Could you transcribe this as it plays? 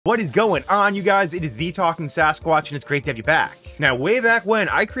What is going on, you guys? It is the Talking Sasquatch, and it's great to have you back. Now, way back when,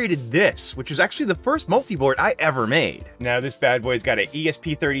 I created this, which was actually the first multi-board I ever made. Now, this bad boy's got an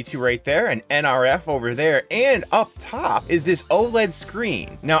ESP32 right there, an NRF over there, and up top is this OLED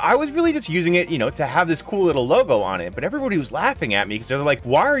screen. Now, I was really just using it, to have this cool little logo on it, but everybody was laughing at me because they're like,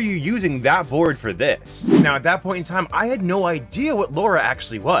 why are you using that board for this? Now, at that point in time, I had no idea what LoRa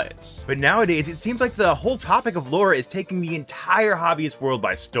actually was. But nowadays, it seems like the whole topic of LoRa is taking the entire hobbyist world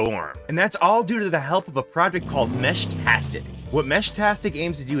by storm. And that's all due to the help of a project called Meshtastic. What Meshtastic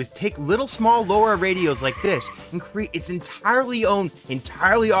aims to do is take little small LoRa radios like this and create its entirely own,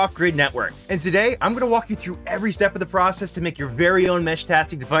 entirely off-grid network. And today, I'm going to walk you through every step of the process to make your very own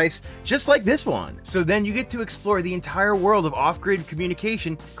Meshtastic device, just like this one. So then you get to explore the entire world of off-grid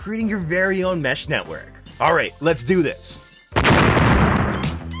communication, creating your very own mesh network. All right, let's do this.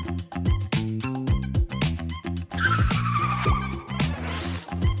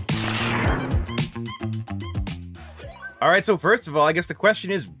 All right, so first of all, I guess the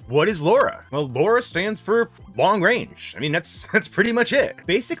question is, what is LoRa? Well, LoRa stands for long range. I mean, that's pretty much it.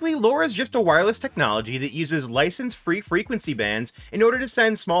 Basically, LoRa is just a wireless technology that uses license-free frequency bands in order to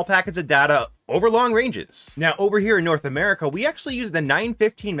send small packets of data over long ranges. Now, over here in North America, we actually use the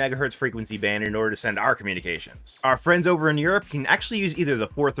 915 megahertz frequency band in order to send our communications. Our friends over in Europe can actually use either the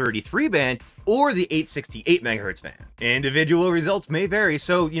 433 band or the 868 megahertz band. Individual results may vary,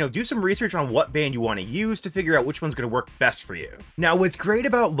 so, do some research on what band you want to use to figure out which one's going to work best for you. Now, what's great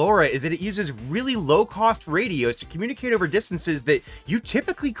about LoRa is that it uses really low-cost radios to communicate over distances that you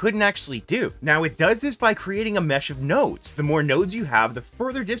typically couldn't actually do. Now, it does this by creating a mesh of nodes. The more nodes you have, the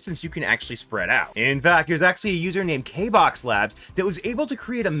further distance you can actually spread out. In fact, there's actually a user named KBox Labs that was able to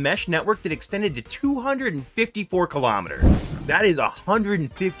create a mesh network that extended to 254 kilometers. That is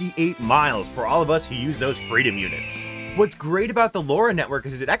 158 miles for all of us who use those freedom units. What's great about the LoRa network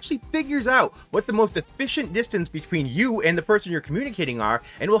is it actually figures out what the most efficient distance between you and the person you're communicating are,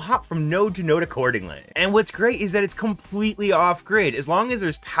 and will hop from node to node accordingly. And what's great is that it's completely off-grid. As long as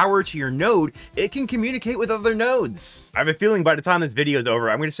there's power to your node, it can communicate with other nodes. I have a feeling by the time this video is over,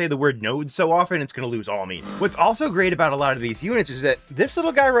 I'm going to say the word node so often, it's going to lose all meaning. What's also great about a lot of these units is that this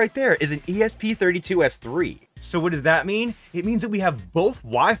little guy right there is an ESP32S3. So what does that mean? It means that we have both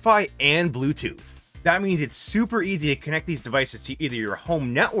Wi-Fi and Bluetooth. That means it's super easy to connect these devices to either your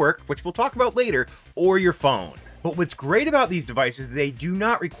home network, which we'll talk about later, or your phone. But what's great about these devices, they do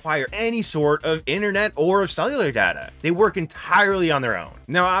not require any sort of internet or cellular data. They work entirely on their own.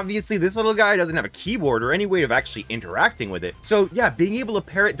 Now, obviously, this little guy doesn't have a keyboard or any way of actually interacting with it. So yeah, being able to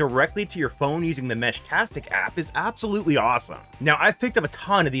pair it directly to your phone using the Meshtastic app is absolutely awesome. Now, I've picked up a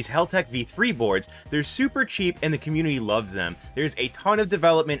ton of these Heltec V3 boards. They're super cheap and the community loves them. There's a ton of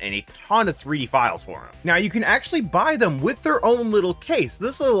development and a ton of 3D files for them. Now, you can actually buy them with their own little case.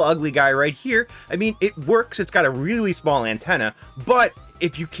 This little ugly guy right here, I mean, it works. It's got a really small antenna, but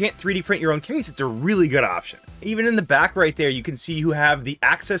if you can't 3D print your own case, it's a really good option. Even in the back right there, you can see you have the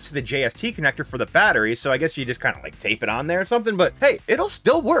access to the JST connector for the battery, so I guess you just kind of like tape it on there or something, but hey, it'll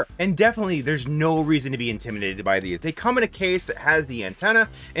still work. And definitely, there's no reason to be intimidated by these. They come in a case that has the antenna,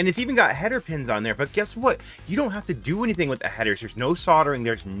 and it's even got header pins on there, but guess what? You don't have to do anything with the headers. There's no soldering,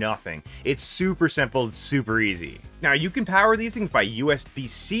 there's nothing. It's super simple, it's super easy. Now, you can power these things by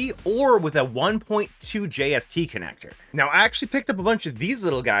USB-C or with a 1.2 JST connector. Now, I actually picked up a bunch of these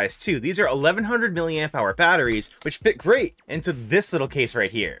little guys too. These are 1100 milliamp hour batteries, which fit great into this little case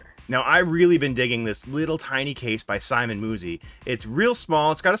right here. Now, I've really been digging this little tiny case by Simon Musi. It's real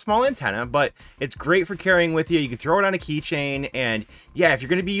small, it's got a small antenna, but it's great for carrying with you. You can throw it on a keychain, and yeah, if you're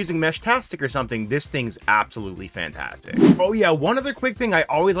going to be using Meshtastic or something, this thing's absolutely fantastic. Oh yeah, one other quick thing I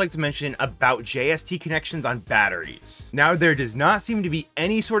always like to mention about JST connections on batteries. Now, there does not seem to be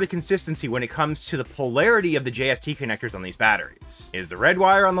any sort of consistency when it comes to the polarity of the JST connectors on these batteries. Is the red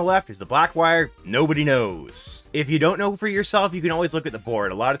wire on the left? Is the black wire? Nobody knows. If you don't know for yourself, you can always look at the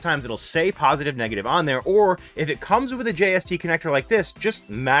board. A lot of times it'll say positive, negative on there, or if it comes with a JST connector like this, just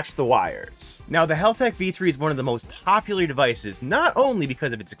match the wires. Now, the Heltec V3 is one of the most popular devices, not only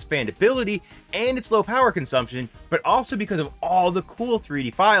because of its expandability and its low power consumption, but also because of all the cool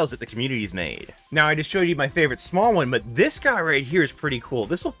 3D files that the community's made. Now, I just showed you my favorite small one, but this guy right here is pretty cool.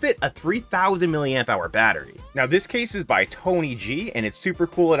 This will fit a 3000 milliamp hour battery. Now this case is by Tony G, and it's super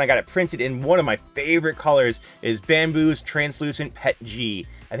cool, and I got it printed in one of my favorite colors is Bamboo's Translucent Pet G.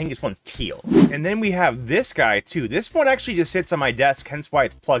 I think this one's teal. And then we have this guy too. This one actually just sits on my desk, hence why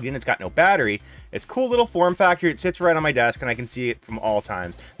it's plugged in. It's got no battery. It's cool little form factor. It sits right on my desk and I can see it from all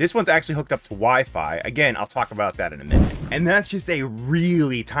times. This one's actually hooked up to Wi-Fi. Again, I'll talk about that in a minute. And that's just a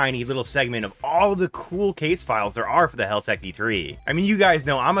really tiny little segment of all of the cool case files there are for the Heltec V3. I mean, you guys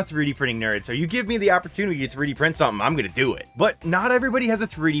know I'm a 3D printing nerd, so you give me the opportunity to 3D print something, I'm gonna do it. But not everybody has a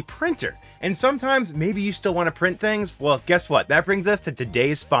 3D printer. And sometimes maybe you still want to print things. Well, guess what? That brings us to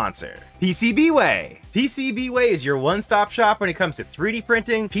today's sponsor, PCBWay. PCBWay is your one-stop shop when it comes to 3D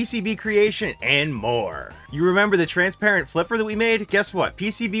printing, PCB creation, and more. You remember the transparent flipper that we made? Guess what?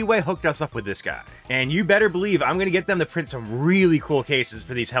 PCBWay hooked us up with this guy. And you better believe I'm gonna get them to print some really cool cases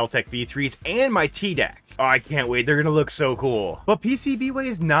for these Heltec V3s and my T-Deck. Oh, I can't wait. They're gonna look so cool. But PCBWay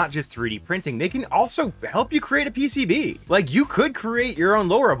is not just 3D printing. They can also help you create a PCB. Like, you could create your own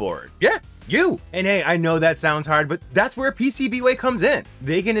LoRa board. Yeah, you. And hey, I know that sounds hard, but that's where PCBWay comes in.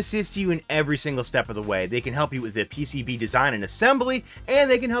 They can assist you in every single step of the way. They can help you with the PCB design and assembly, and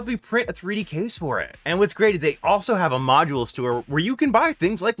they can help you print a 3D case for it. And what's great is they also have a module store where you can buy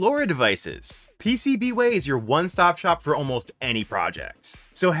things like LoRa devices. PCBWay is your one-stop shop for almost any project.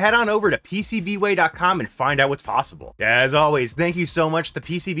 So head on over to PCBWay.com and find out what's possible. As always, thank you so much to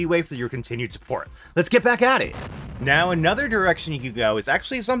PCBWay for your continued support. Let's get back at it. Now, another direction you could go is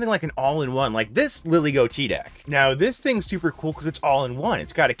actually something like an all-in-one, like this LilyGo T-Deck. Now, this thing's super cool because it's all-in-one.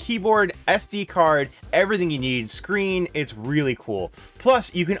 It's got a keyboard, SD card, everything you need, screen. It's really cool.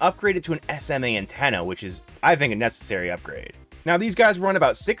 Plus, you can upgrade it to an SMA antenna, which is, I think, a necessary upgrade. Now, these guys run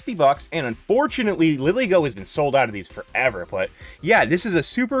about 60 bucks, and unfortunately, LilyGo has been sold out of these forever, but yeah, this is a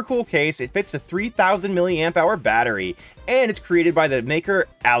super cool case. It fits a 3000 milliamp hour battery, and it's created by the maker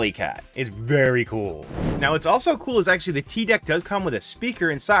Alleycat. It's very cool. Now, what's also cool is actually the T-Deck does come with a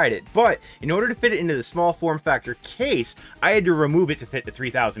speaker inside it, but in order to fit it into the small form factor case, I had to remove it to fit the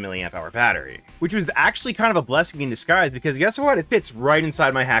 3000 milliamp hour battery, which was actually kind of a blessing in disguise because guess what? It fits right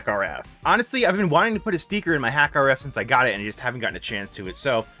inside my Hack RF. Honestly, I've been wanting to put a speaker in my Hack RF since I got it and I just haven't gotten a chance to it,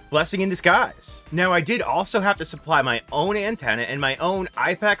 so blessing in disguise. Now, I did also have to supply my own antenna and my own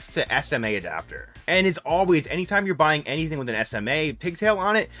IPEX to SMA adapter. And as always, anytime you're buying anything with an SMA pigtail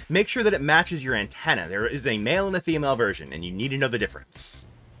on it, make sure that it matches your antenna. There is a male and a female version, and you need to know the difference.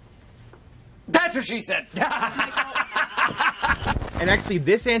 That's what she said! And actually,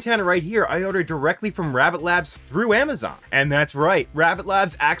 this antenna right here, I ordered directly from Rabbit Labs through Amazon. And that's right, Rabbit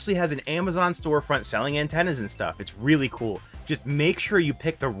Labs actually has an Amazon storefront selling antennas and stuff. It's really cool. Just make sure you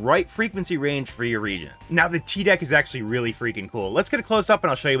pick the right frequency range for your region. Now, the T-Deck is actually really freaking cool. Let's get a close up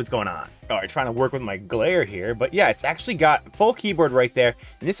and I'll show you what's going on. All right, trying to work with my glare here, but yeah, it's actually got full keyboard right there.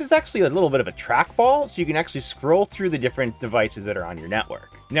 And this is actually a little bit of a trackball, so you can actually scroll through the different devices that are on your network.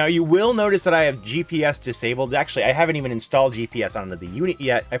 Now, you will notice that I have GPS disabled. Actually, I haven't even installed GPS onto the unit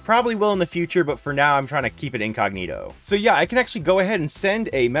yet. I probably will in the future, but for now, I'm trying to keep it incognito. So yeah, I can actually go ahead and send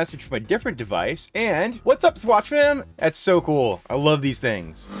a message from a different device, and what's up, Swatch fam? That's so cool. I love these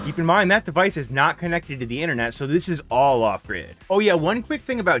things. Keep in mind, that device is not connected to the internet, so this is all off-grid. Oh yeah, one quick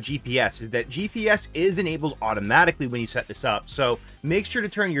thing about GPS is that GPS is enabled automatically when you set this up, so make sure to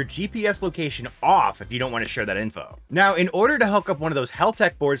turn your GPS location off if you don't want to share that info. Now, in order to hook up one of those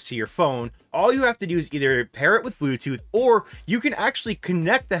Heltec boards to your phone, all you have to do is either pair it with Bluetooth, or you can actually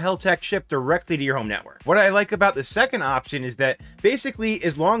connect the Heltec chip directly to your home network. What I like about the second option is that basically,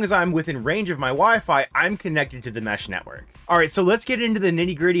 as long as I'm within range of my Wi-Fi, I'm connected to the mesh network. All right, so let's get into the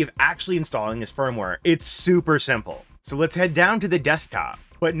nitty-gritty of actually installing this firmware. It's super simple. So let's head down to the desktop,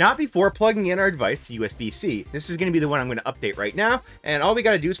 but not before plugging in our device to USB-C. This is gonna be the one I'm gonna update right now, and all we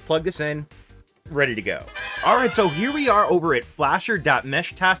gotta do is plug this in, ready to go. All right, so here we are over at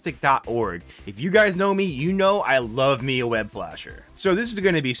flasher.meshtastic.org. If you guys know me, you know I love me a web flasher. So this is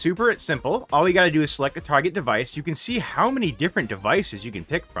going to be super simple. All we got to do is select a target device. You can see how many different devices you can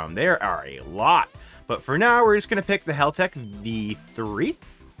pick from. There are a lot, but for now, we're just going to pick the Heltec V3.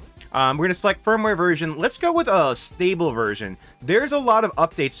 We're going to select firmware version. Let's go with a stable version. There's a lot of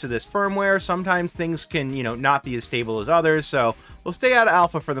updates to this firmware. Sometimes things can, not be as stable as others. So we'll stay out of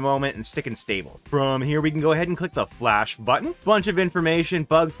alpha for the moment and stick in stable. From here, we can go ahead and click the flash button. Bunch of information,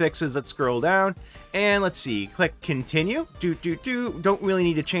 bug fixes. Let's scroll down and let's see, click continue. Don't really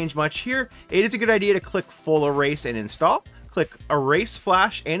need to change much here. It is a good idea to click full erase and install. Click erase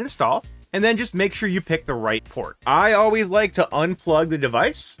flash and install. And then just make sure you pick the right port. I always like to unplug the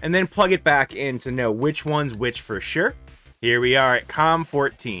device and then plug it back in to know which one's which for sure. Here we are at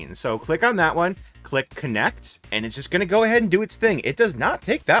COM14. So click on that one, click connect, and it's just gonna go ahead and do its thing. It does not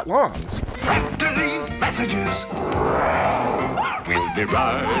take that long. After these messages, we'll be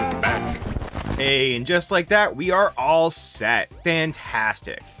right back. Hey, and just like that, we are all set.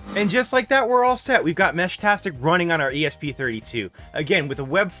 Fantastic. And just like that, we're all set. We've got Meshtastic running on our ESP32. Again, with a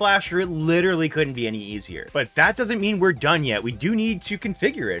web flasher, it literally couldn't be any easier. But that doesn't mean we're done yet. We do need to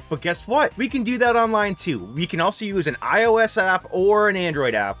configure it. But guess what? We can do that online too. We can also use an iOS app or an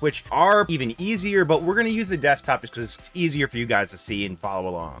Android app, which are even easier, but we're going to use the desktop just because it's easier for you guys to see and follow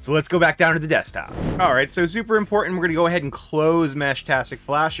along. So let's go back down to the desktop. All right, so super important. We're going to go ahead and close Meshtastic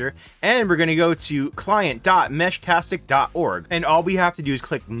Flasher, and we're going to go to client.meshtastic.org. And all we have to do is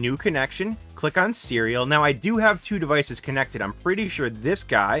click New Connection, click on Serial. Now I do have two devices connected. I'm pretty sure this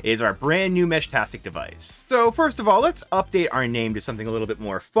guy is our brand new Meshtastic device. So first of all, let's update our name to something a little bit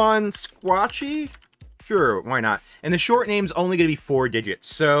more fun. Squatchy? Sure, why not? And the short name's only going to be 4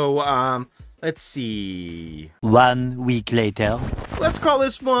 digits. So, let's see. 1 week later. Let's call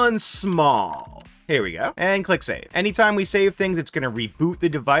this one Small. Here we go, and click save. Anytime we save things, it's gonna reboot the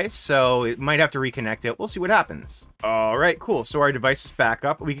device, so it might have to reconnect it. We'll see what happens. All right, cool. So our device is back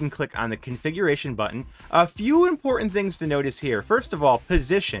up. We can click on the configuration button. A few important things to notice here. First of all,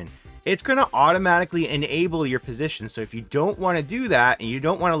 position. It's going to automatically enable your position. So if you don't want to do that and you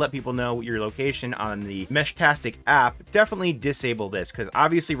don't want to let people know your location on the Meshtastic app, definitely disable this because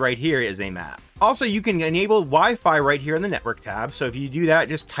obviously right here is a map. Also, you can enable Wi-Fi right here in the network tab. So if you do that,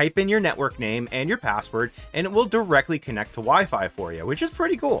 just type in your network name and your password and it will directly connect to Wi-Fi for you, which is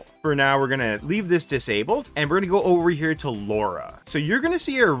pretty cool. For now, we're going to leave this disabled and we're going to go over here to LoRa. So you're going to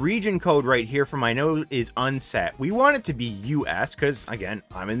see our region code right here for my node is unset. We want it to be US because again,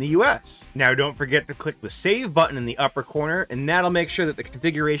 I'm in the US. Now, don't forget to click the save button in the upper corner and that'll make sure that the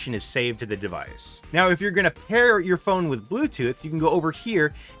configuration is saved to the device. Now, if you're going to pair your phone with Bluetooth, you can go over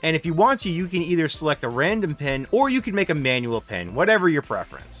here and if you want to, you can either select a random pin or you can make a manual pin, whatever your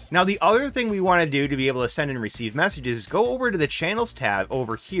preference. Now, the other thing we want to do to be able to send and receive messages is go over to the channels tab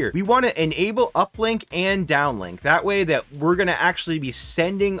over here. We want to enable uplink and downlink. That way that we're going to actually be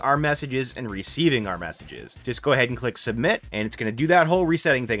sending our messages and receiving our messages. Just go ahead and click submit and it's going to do that whole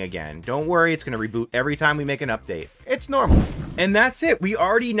resetting thing again. Don't worry, it's going to reboot every time we make an update. It's normal. And that's it. We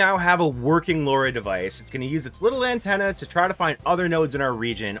already now have a working LoRa device. It's going to use its little antenna to try to find other nodes in our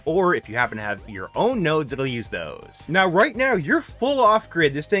region, or if you happen to have your own nodes, it'll use those. Now, right now, you're full off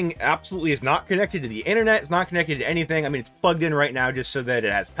grid. This thing absolutely is not connected to the internet. It's not connected to anything. I mean, it's plugged in right now just so that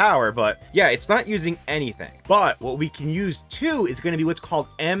it has power, but yeah, it's not using anything. But what we can use too is going to be what's called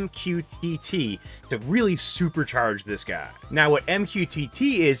Mqtt to really supercharge this guy. Now, what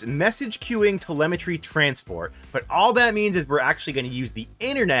Mqtt is message queuing telemetry transport, but all that means is we're actually going to use the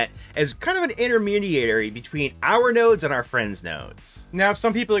internet as kind of an intermediary between our nodes and our friends' nodes. Now,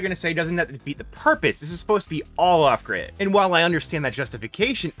 some people are going to say, doesn't that defeat the purpose? This is supposed to be all off grid. And while I understand that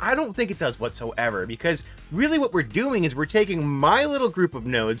justification, I don't think it does whatsoever, because really what we're doing is we're taking my little group of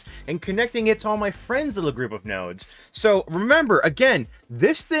nodes and connecting it to all my friends' little group of nodes. So remember, again,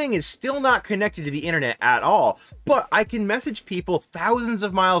 this thing is still not connected to the internet at all, but I can message people thousands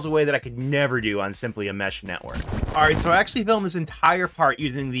of miles away that I could never do on simply a mesh network. All right, so I actually filmed this entire part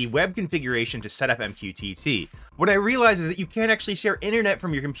using the web configuration to set up Mqtt. What I realized is that you can't actually share internet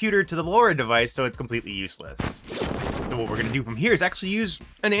from your computer to the LoRa device, so it's completely useless. So what we're going to do from here is actually use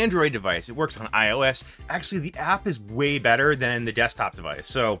an Android device. It works on iOS. Actually, the app is way better than the desktop device,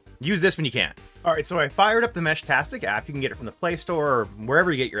 so use this when you can. All right, so I fired up the Meshtastic app. You can get it from the Play Store or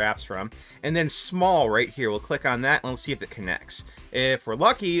wherever you get your apps from. And then Small right here, we'll click on that and let's see if it connects. If we're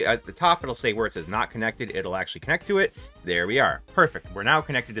lucky, at the top it'll say where it says not connected, it'll actually connect to it. There we are. Perfect. We're now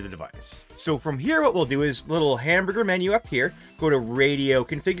connected to the device. So from here, what we'll do is little hamburger menu up here, go to radio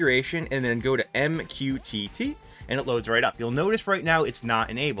configuration and then go to Mqtt and it loads right up. You'll notice right now it's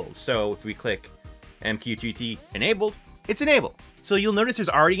not enabled. So if we click Mqtt enabled, it's enabled. So you'll notice there's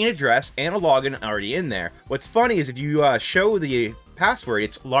already an address and a login already in there. What's funny is if you show the password,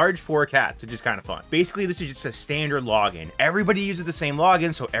 it's large 4 cats, which is kind of fun. Basically, this is just a standard login. Everybody uses the same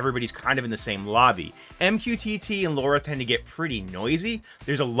login, so everybody's kind of in the same lobby. Mqtt and LoRa tend to get pretty noisy.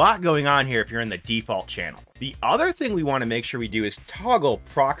 There's a lot going on here if you're in the default channel. The other thing we want to make sure we do is toggle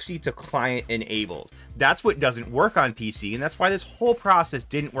proxy to client enabled. That's what doesn't work on PC, and that's why this whole process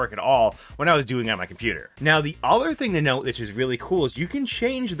didn't work at all when I was doing it on my computer. Now, the other thing to note, which is really cool, is you can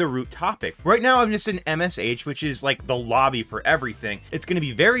change the root topic. Right now, I'm just in MSH, which is like the lobby for everything. It's going to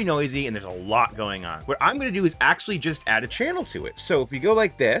be very noisy, and there's a lot going on. What I'm going to do is actually just add a channel to it. So if we go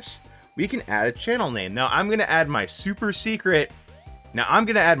like this, we can add a channel name. Now, I'm going to add my super secret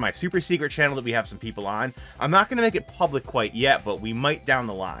channel that we have some people on. I'm not going to make it public quite yet, but we might down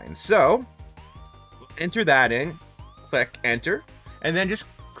the line. So enter that in, click enter, and then just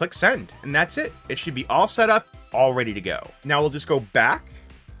click send, and that's it. It should be all set up, all ready to go. Now we'll just go back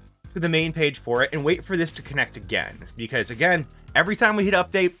to the main page for it and wait for this to connect again, because again, every time we hit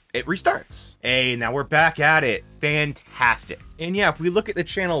update, it restarts. Hey, now we're back at it. Fantastic. And yeah, if we look at the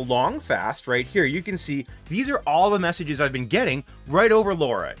channel long fast right here, you can see these are all the messages I've been getting right over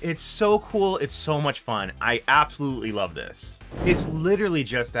LoRa. It's so cool. It's so much fun. I absolutely love this. It's literally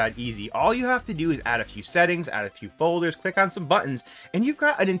just that easy. All you have to do is add a few settings, add a few folders, click on some buttons, and you've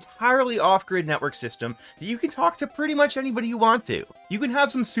got an entirely off-grid network system that you can talk to pretty much anybody you want to. You can have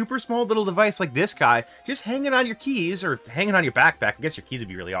some super small little device like this guy just hanging on your keys or hanging on your backpack. I guess your keys would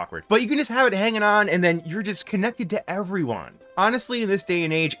be really awkward, but you can just have it hanging on and then you're just connected to everyone. Honestly, in this day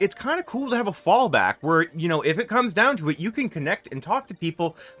and age, it's kind of cool to have a fallback where, you know, if it comes down to it, you can connect and talk to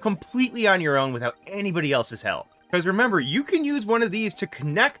people completely on your own without anybody else's help. Because remember, you can use one of these to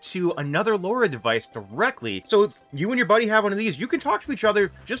connect to another LoRa device directly. So if you and your buddy have one of these, you can talk to each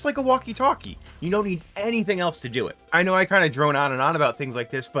other just like a walkie-talkie. You don't need anything else to do it. I know I kind of drone on and on about things like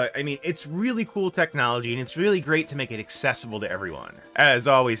this, but I mean, it's really cool technology and it's really great to make it accessible to everyone. As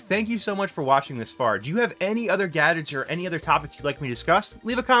always, thank you so much for watching this far. Do you have any other gadgets or any other topics you'd like me to discuss?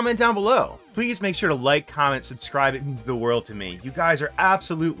 Leave a comment down below. Please make sure to like, comment, subscribe. It means the world to me. You guys are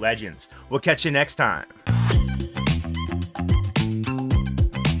absolute legends. We'll catch you next time.